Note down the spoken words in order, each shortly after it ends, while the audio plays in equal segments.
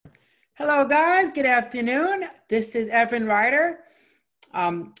Hello, guys. Good afternoon. This is Evan Ryder.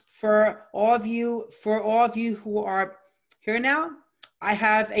 For all of you who are here now, I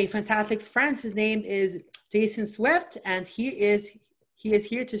have a fantastic friend. His name is Jason Swift, and he is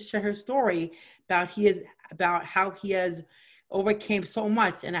here to share his story about how he has overcame so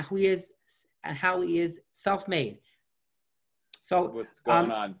much and how he is self-made. So, What's going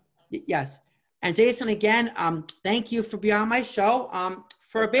on? yes. And Jason, again, thank you for being on my show.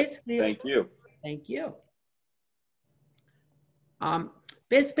 For basically, Thank you. thank you. Um,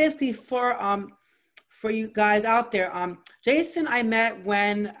 basically for you guys out there, Jason, I met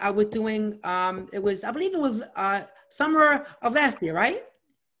when I was doing I believe it was summer of last year, right?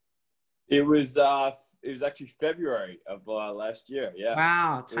 It was actually February of last year. Yeah.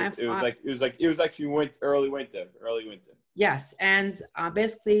 Wow, It was time it was flies. like it was like it was actually early winter. Yes, and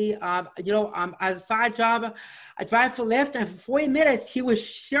basically, as a side job, I drive for Lyft, and for 40 minutes, he was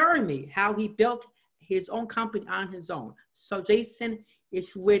sharing me how he built his own company on his own. So, Jason,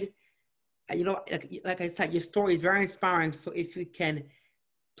 if you would, like I said, your story is very inspiring. So, if you can,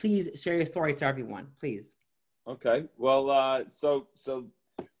 please share your story to everyone, please. Okay. Well, so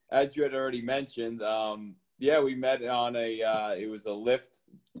as you had already mentioned, yeah, we met on it was a Lyft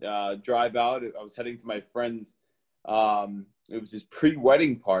drive out. I was heading to my friend's. It was his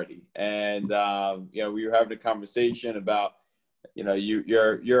pre-wedding party, and we were having a conversation about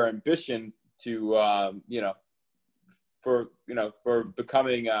your ambition to for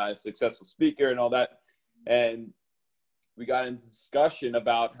becoming a successful speaker and all that, and we got into discussion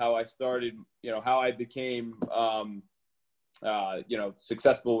about how I started, how I became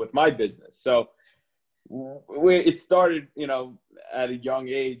successful with my business. So it started, at a young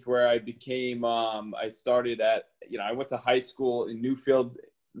age where I became, I started at, I went to high school in Newfield,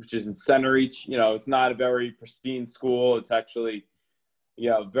 which is in Center Reach. It's not a very pristine school. It's actually,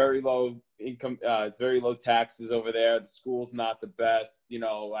 very low income. It's very low taxes over there. The school's not the best.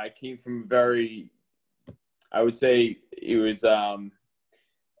 I came from I would say it was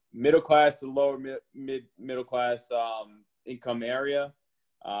middle class to lower middle class income area.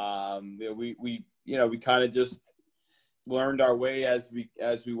 We kind of just learned our way as we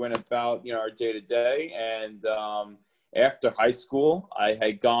went about our day to day. And after high school, I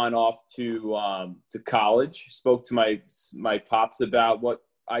had gone off to college. Spoke to my pops about what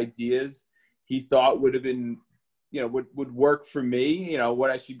ideas he thought would have been would work for me. What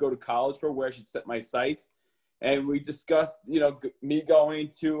I should go to college for, where I should set my sights. And we discussed me going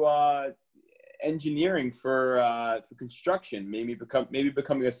to engineering for construction, maybe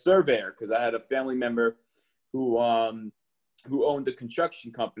becoming a surveyor, because I had a family member who owned a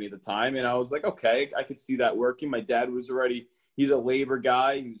construction company at the time. And I was like, okay, I could see that working. My dad he's a labor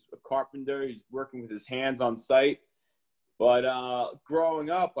guy. He's a carpenter. He's working with his hands on site. But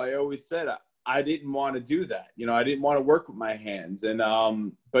growing up, I always said I didn't want to do that. I didn't want to work with my hands. And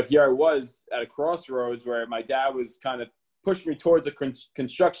but here I was at a crossroads where my dad was kind of pushing me towards a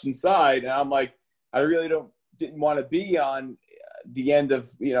construction side. And I'm like, I really didn't want to be on the end of,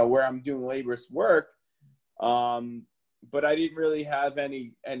 where I'm doing laborious work. But I didn't really have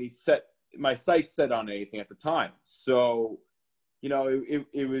my sights set on anything at the time. So, it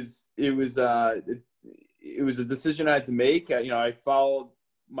was a decision I had to make. I followed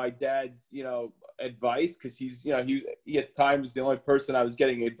my dad's, advice, because he at the time was the only person I was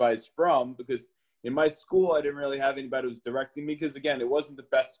getting advice from, because in my school, I didn't really have anybody who was directing me, because again, it wasn't the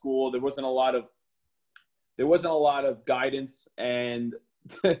best school. There wasn't a lot of guidance. And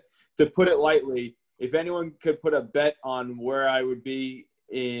to put it lightly, if anyone could put a bet on where I would be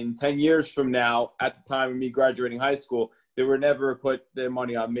in 10 years from now, at the time of me graduating high school, they would never put their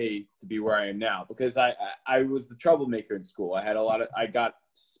money on me to be where I am now, because I was the troublemaker in school. I got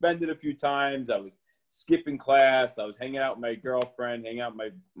suspended a few times. I was skipping class. I was hanging out with my girlfriend, hanging out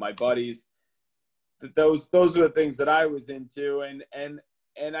with my buddies. Those were the things that I was into. And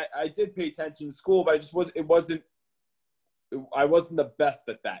I did pay attention in school, but I wasn't the best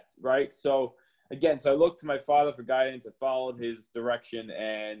at that. Right. So again, I looked to my father for guidance. I followed his direction,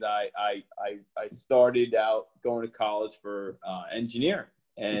 and I started out going to college for engineering.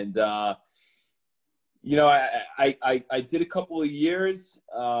 And I did a couple of years.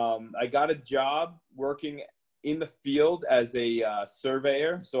 I got a job working in the field as a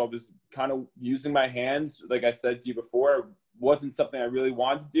surveyor. So I was kind of using my hands. Like I said to you before, it wasn't something I really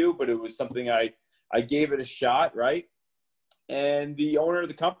wanted to do, but it was something I gave it a shot, right? And the owner of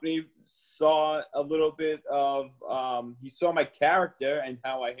the company saw a little bit of, he saw my character and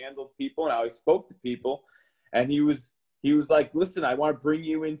how I handled people and how I spoke to people. And he was he was like, listen, I want to bring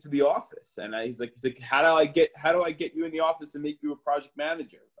you into the office. And he's like, how do I get you in the office and make you a project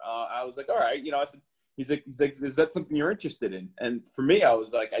manager? I was like, all right. I said, he's like, is that something you're interested in? And for me, I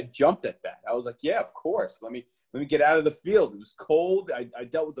was like, I jumped at that. I was like, yeah, of course. Let me get out of the field. It was cold. I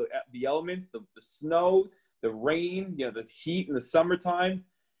dealt with the elements, the snow, the rain, the heat in the summertime.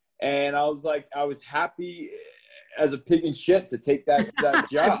 And I was like, I was happy as a pig in shit to take that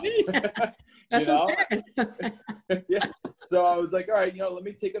job. Yeah. So I was like, all right, let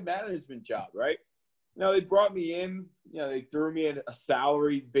me take a management job, right? They brought me in, they threw me in a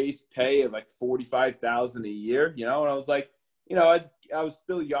salary-based pay of like $45,000 a year, and I was like, I was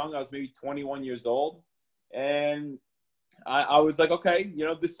still young. I was maybe 21 years old. And I was like, okay,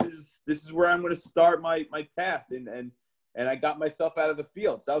 this is where I'm going to start my path. And I got myself out of the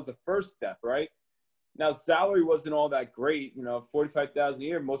field. So that was the first step, right? Now, salary wasn't all that great, $45,000 a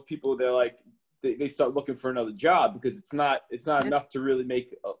year. Most people, they're like, they start looking for another job because it's not enough to really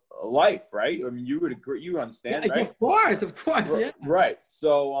make a life, right? I mean, you would agree, you understand, yeah, right? Of course, yeah. Right.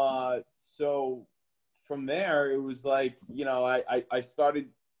 So, so from there, it was like, I started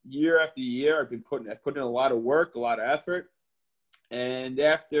year after year. I put in a lot of work, a lot of effort. And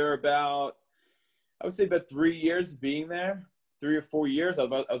after I would say about 3 years of being there, 3 or 4 years, I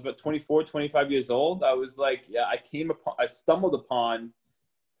was about 24, 25 years old. I was like, yeah, I stumbled upon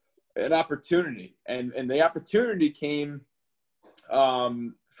an opportunity, and the opportunity came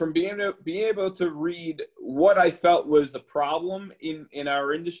from being able to read what I felt was a problem in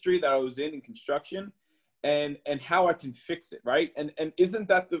our industry that I was in construction, and how I can fix it, right? And isn't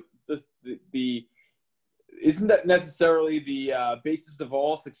that isn't that necessarily the basis of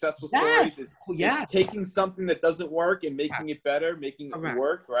all successful stories? Is taking something that doesn't work and making it better, making it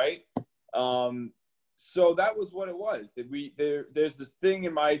work, right? So that was what it was. There's this thing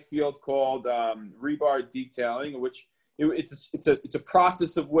in my field called rebar detailing, which it's a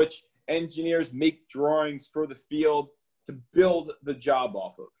process of which engineers make drawings for the field to build the job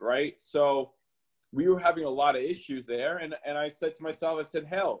off of, right? So we were having a lot of issues there, and I said to myself, I said,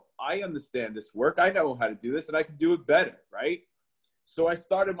 hell, I understand this work. I know how to do this, and I can do it better, right? So I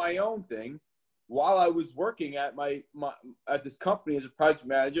started my own thing while I was working at at this company as a project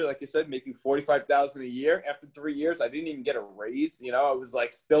manager. Like I said, making $45,000 a year. After 3 years, I didn't even get a raise. I was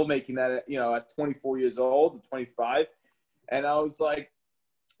like still making that at 24 years old to 25, and I was like,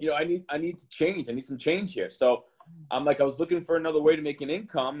 I need to change. I need some change here. So I'm like, I was looking for another way to make an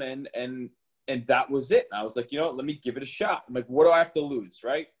income, and that was it. And I was like, let me give it a shot. I'm like, what do I have to lose,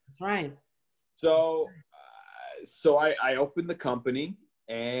 right? That's right. So I opened the company,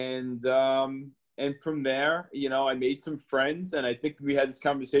 and from there, I made some friends, and I think we had this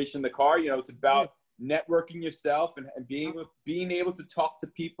conversation in the car. It's about networking yourself and being able to talk to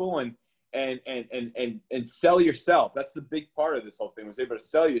people and sell yourself. That's the big part of this whole thing, was able to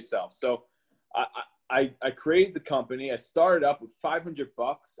sell yourself. So I created the company. I started up with $500.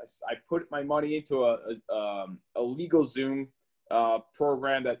 I put my money into a LegalZoom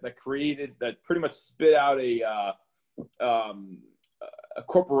program that pretty much spit out a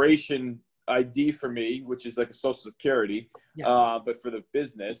corporation ID for me, which is like a social security, but for the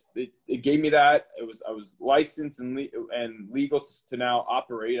business. It gave me that. I was licensed and legal to now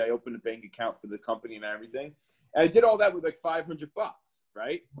operate. I opened a bank account for the company and everything. And I did all that with like $500,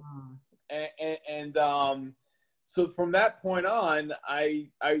 right? And so from that point on, I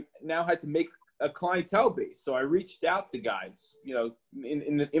now had to make a clientele base. So I reached out to guys,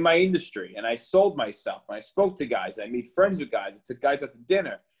 in my industry, and I sold myself. And I spoke to guys. I made friends with guys. I took guys out to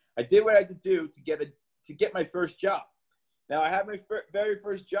dinner. I did what I had to do to get my first job. Now I had my very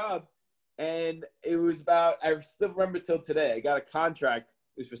first job, and it was I still remember till today. I got a contract.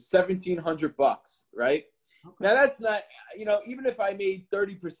 It was for $1,700, right? Okay. Now that's not, even if I made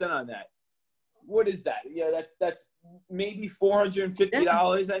 30% on that, what is that? That's maybe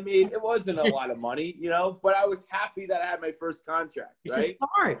 $450 I made. It wasn't a lot of money, but I was happy that I had my first contract, right?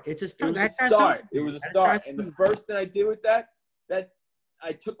 It's a start. It was a start. And the first thing I did with that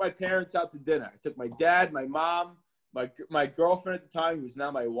I took my parents out to dinner. I took my dad, my mom, my girlfriend at the time, who's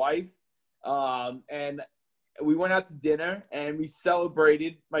now my wife, and we went out to dinner, and we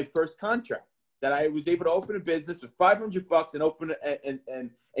celebrated my first contract. That I was able to open a business with $500 and open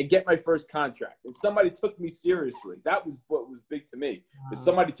and get my first contract. And somebody took me seriously. That was what was big to me. Was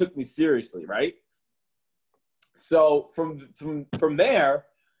somebody took me seriously, right? So from there,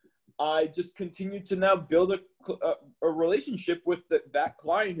 I just continued to now build a relationship with that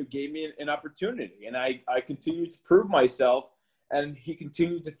client who gave me an opportunity. And I continued to prove myself, and he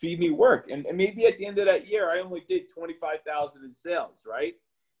continued to feed me work. And maybe at the end of that year, I only did $25,000 in sales, right?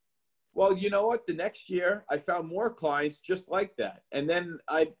 Well, you know what? The next year, I found more clients just like that, and then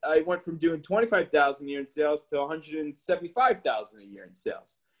I went from doing 25,000 a year in sales to 175,000 a year in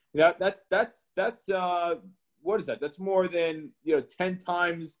sales. That's what is that? That's more than 10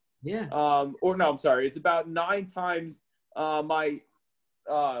 times. Yeah. Or no, I'm sorry, it's about 9 times my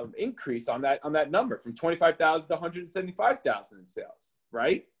increase on that number from 25,000 to 175,000 in sales,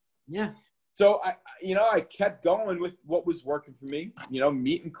 right? Yeah. So I kept going with what was working for me,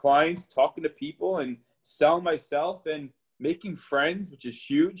 meeting clients, talking to people and selling myself and making friends, which is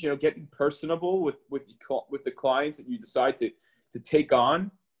huge, getting personable with the clients that you decide to take on.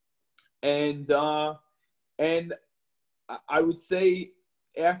 And I would say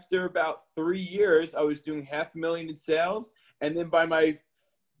after about 3 years, I was doing $500,000 in sales. And then by my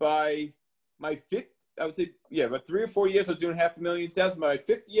fifth, I would say, about 3 or 4 years, I was doing $500,000 in sales. By my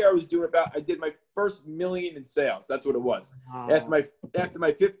 5th year, I did my first $1,000,000 in sales. That's what it was. Wow. After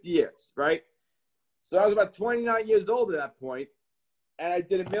my 5th years, right? So I was about 29 years old at that point, and I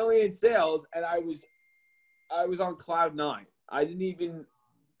did $1,000,000 in sales, and I was on cloud 9. I didn't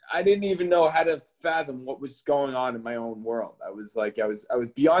even know how to fathom what was going on in my own world. I was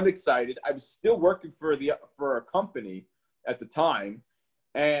beyond excited. I was still working for a company at the time,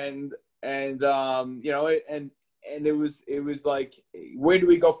 and it was like, where do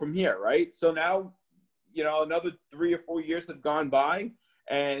we go from here, right? So now, another 3 or 4 years have gone by,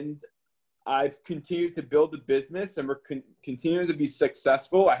 and I've continued to build the business, and we're continuing to be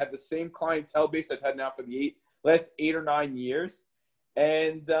successful. I have the same clientele base I've had now for the last 8 or 9 years.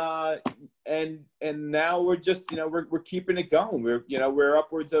 And now we're just, we're keeping it going. We're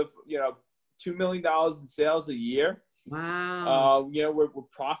upwards of, $2 million in sales a year. Wow. We're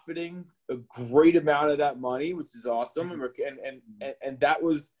profiting a great amount of that money, which is awesome. And that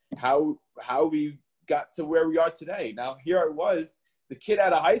was how we got to where we are today. Now, here I was, the kid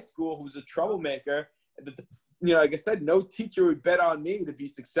out of high school who was a troublemaker. Like I said, no teacher would bet on me to be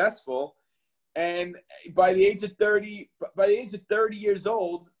successful. And by the age of 30 years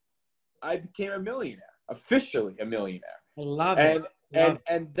old, I became a millionaire, officially a millionaire. I love it.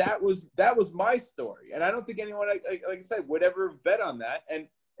 And that was my story. And I don't think anyone, like I said, would ever bet on that. And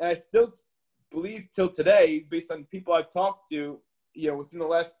I still believe till today, based on people I've talked to, within the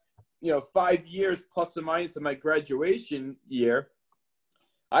last, 5 years plus or minus of my graduation year,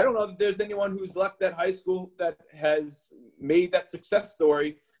 I don't know that there's anyone who's left that high school that has made that success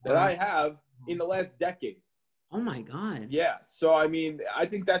story that I have in the last decade. Oh my God. Yeah. So, I mean, I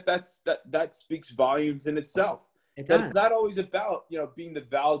think that speaks volumes in itself. It That does. it's not always about, being the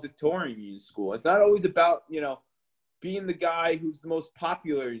valedictorian in school. It's not always about, being the guy who's the most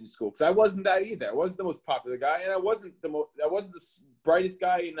popular in school. Because I wasn't that either. I wasn't the most popular guy, and I wasn't the brightest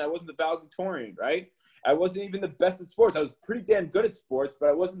guy, and I wasn't the valedictorian, right? I wasn't even the best at sports. I was pretty damn good at sports, but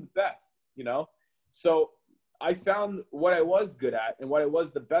I wasn't the best, So I found what I was good at and what I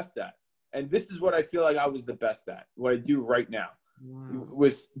was the best at. And this is what I feel like I was the best at, what I do right now. Wow.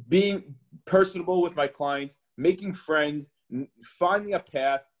 Was being personable with my clients, making friends, finding a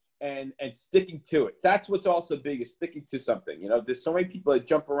path, and sticking to it. That's what's also big, is sticking to something. There's so many people that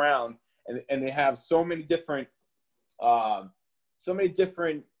jump around and they have so many different, like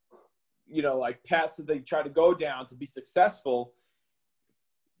paths that they try to go down to be successful.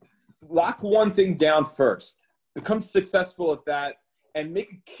 Lock one thing down first, become successful at that, and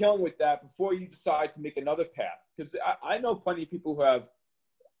make a killing with that before you decide to make another path. Because I know plenty of people who have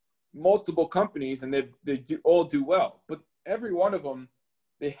multiple companies and they all do well, but every one of them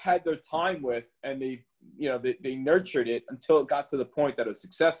they had their time with, and they nurtured it until it got to the point that it was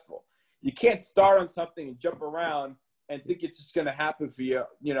successful. You can't start on something and jump around and think it's just going to happen for you,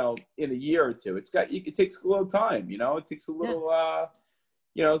 in a year or two. It takes a little time, it takes a little,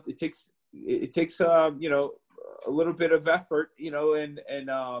 it takes a little bit of effort, and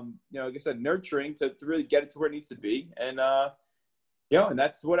like I said, nurturing to really get it to where it needs to be. And, and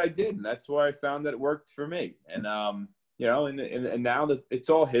that's what I did. And that's where I found that it worked for me. And, and now that it's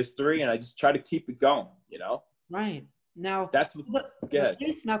all history, and I just try to keep it going, Right. Now, that's what's good.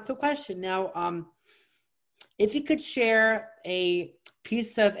 Now, quick question. Now, if you could share a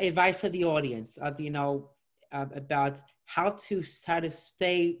piece of advice for the audience of, about how to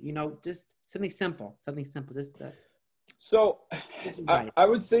stay, just something simple, just so I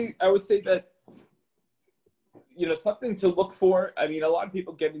would say that, something to look for. I mean, a lot of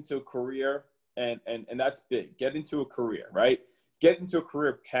people get into a career, and that's big. Get into a career, right? Get into a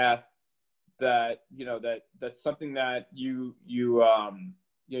career path that, that's something that you can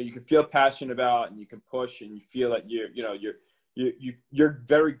feel passionate about, and you can push, and you feel that you're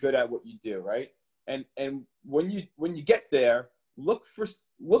very good at what you do, right? And when you get there, look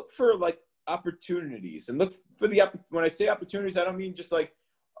for like opportunities, and look for when I say opportunities, I don't mean just like,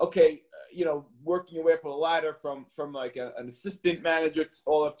 okay, working your way up a ladder from like an assistant manager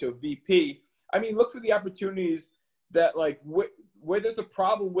all up to a VP. I mean, look for the opportunities that like where there's a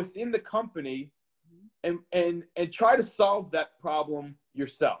problem within the company, and try to solve that problem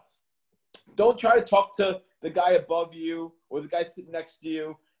yourself. Don't try to talk to the guy above you or the guy sitting next to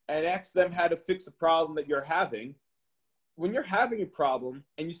you and ask them how to fix a problem that you're having. When you're having a problem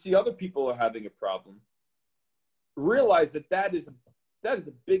and you see other people are having a problem, realize that is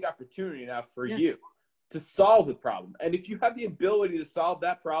a big opportunity now for you to solve the problem. And if you have the ability to solve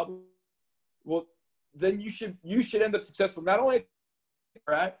that problem, well, then you should end up successful, not only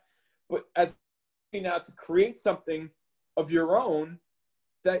at, but as now to create something of your own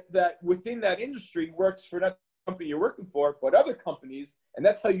that within that industry works for that company you're working for, but other companies, and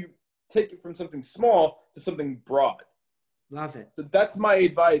that's how you take it from something small to something broad. Love it. So that's my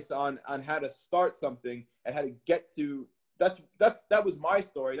advice on how to start something and how to get to that was my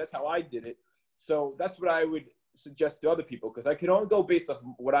story. That's how I did it. So that's what I would suggest to other people, because I can only go based off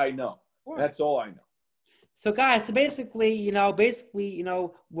what I know. That's all I know. So guys, so basically, what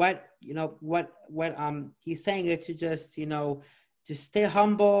he's saying is to just, just stay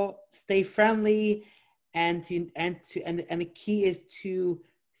humble, stay friendly, and the key is to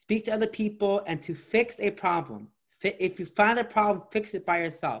speak to other people and to fix a problem. If you find a problem, fix it by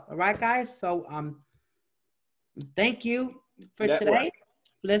yourself. All right, guys? So thank you for today,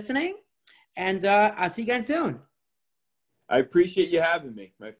 listening, and I'll see you guys soon. I appreciate you having me, my friend.